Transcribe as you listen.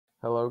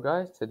Hello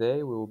guys,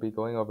 today we will be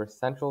going over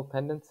central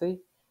tendency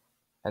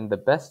and the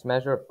best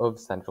measure of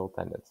central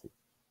tendency.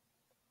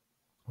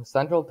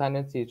 Central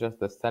tendency is just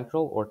the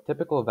central or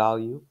typical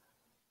value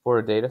for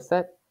a data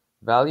set,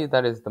 value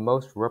that is the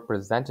most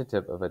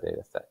representative of a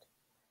data set.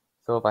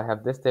 So if I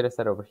have this data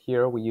set over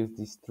here, we use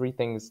these three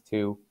things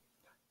to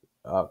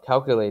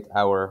calculate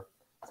our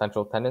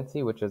central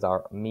tendency, which is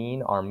our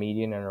mean, our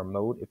median, and our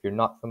mode. If you're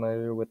not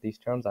familiar with these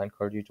terms, I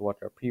encourage you to watch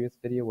our previous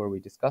video where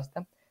we discussed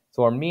them.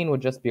 So our mean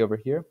would just be over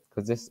here,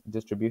 because this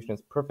distribution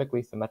is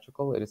perfectly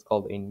symmetrical. It is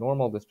called a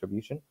normal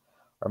distribution.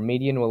 Our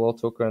median will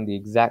also occur in the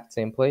exact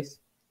same place,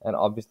 and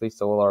obviously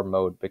so will our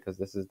mode, because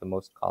this is the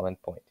most common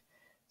point.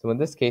 So in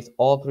this case,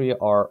 all three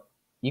are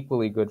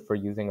equally good for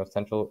using a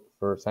central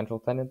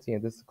tendency,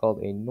 and this is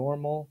called a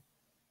normal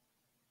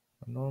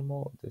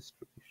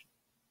distribution.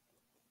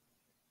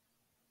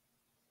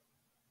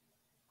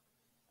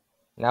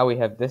 Now we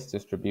have this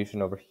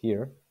distribution over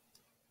here,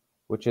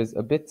 which is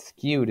a bit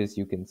skewed, as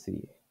you can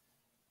see.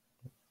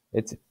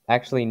 It's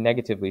actually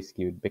negatively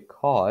skewed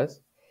because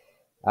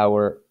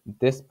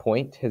this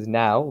point has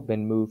now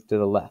been moved to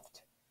the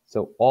left.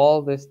 So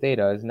all this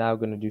data is now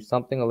going to do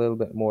something a little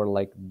bit more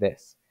like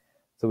this.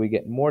 So we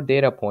get more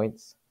data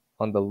points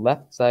on the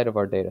left side of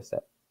our data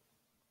set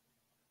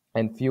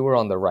and fewer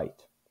on the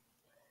right.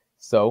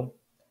 So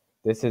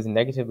this is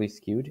negatively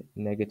skewed.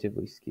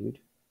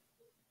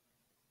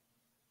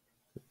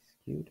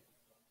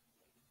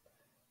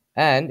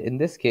 And in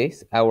this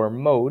case, our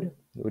mode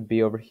would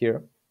be over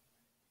here.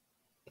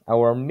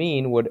 Our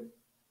mean would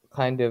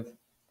kind of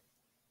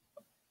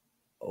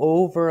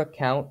over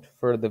account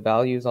for the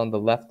values on the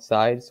left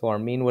side. So our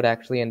mean would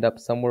actually end up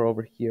somewhere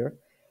over here.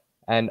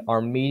 And our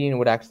median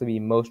would actually be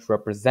most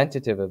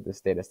representative of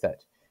this data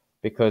set,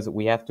 because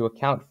we have to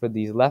account for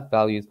these left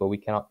values, but we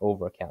cannot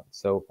over account.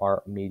 So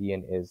our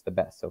median is the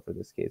best. So for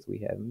this case, we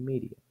have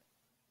median.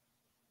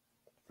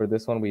 For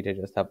this one, we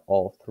just have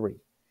all three.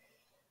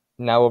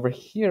 Now over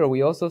here,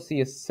 we also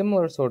see a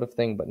similar sort of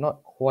thing, but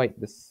not quite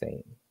the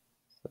same.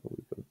 So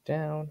we go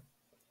down.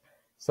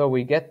 So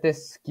we get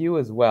this skew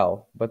as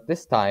well, but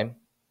this time,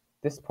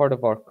 this part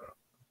of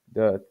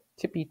the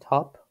tippy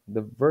top,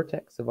 the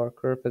vertex of our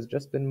curve has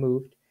just been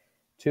moved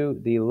to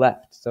the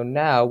left. So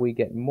now we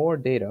get more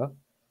data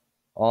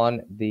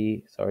on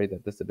the, sorry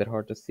that this is a bit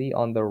hard to see,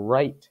 on the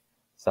right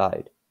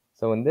side.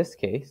 So in this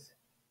case,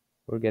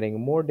 we're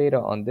getting more data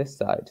on this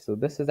side. So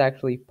this is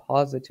actually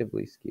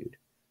positively skewed.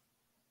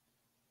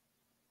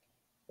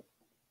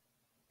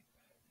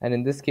 And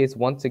in this case,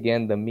 once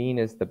again, the median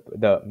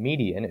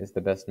is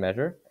the best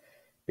measure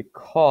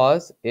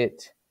because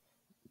it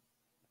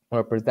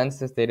represents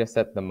this data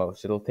set the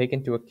most. It'll take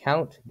into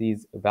account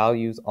these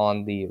values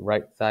on the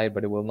right side,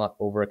 but it will not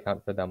over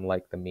account for them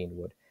like the mean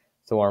would.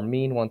 So our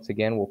mean, once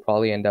again, will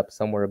probably end up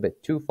somewhere a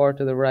bit too far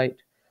to the right.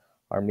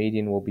 Our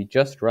median will be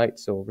just right,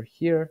 so over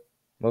here,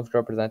 most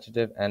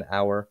representative, and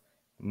our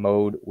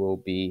mode will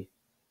be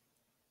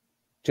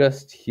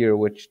just here,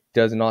 which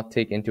does not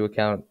take into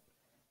account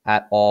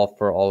at all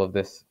for all of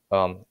this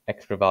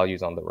extra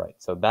values on the right.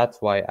 So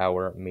that's why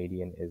our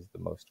median is the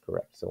most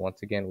correct. So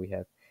once again, we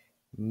have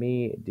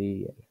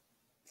median.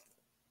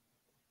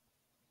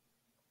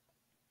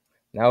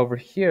 Now over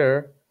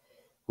here,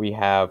 we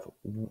have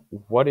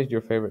what is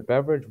your favorite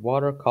beverage?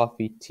 Water,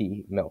 coffee,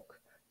 tea, milk.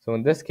 So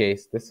in this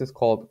case, this is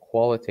called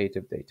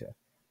qualitative data.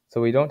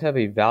 So we don't have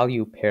a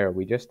value pair.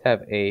 We just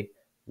have a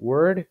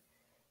word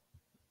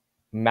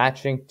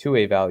matching to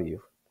a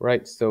value,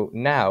 right? So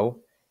now,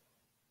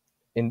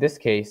 in this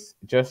case,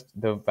 just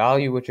the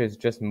value which is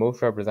just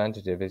most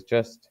representative is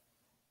just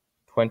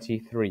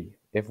 23.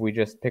 If we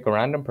just pick a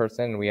random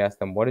person and we ask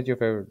them, what is your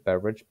favorite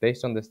beverage?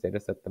 Based on this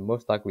data set, the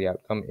most likely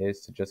outcome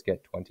is to just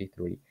get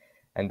 23.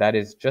 And that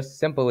is just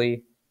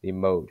simply the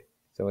mode.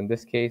 So in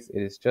this case,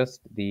 it is just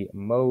the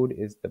mode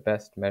is the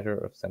best measure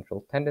of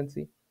central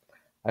tendency.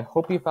 I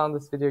hope you found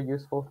this video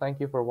useful. Thank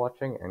you for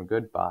watching and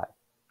goodbye.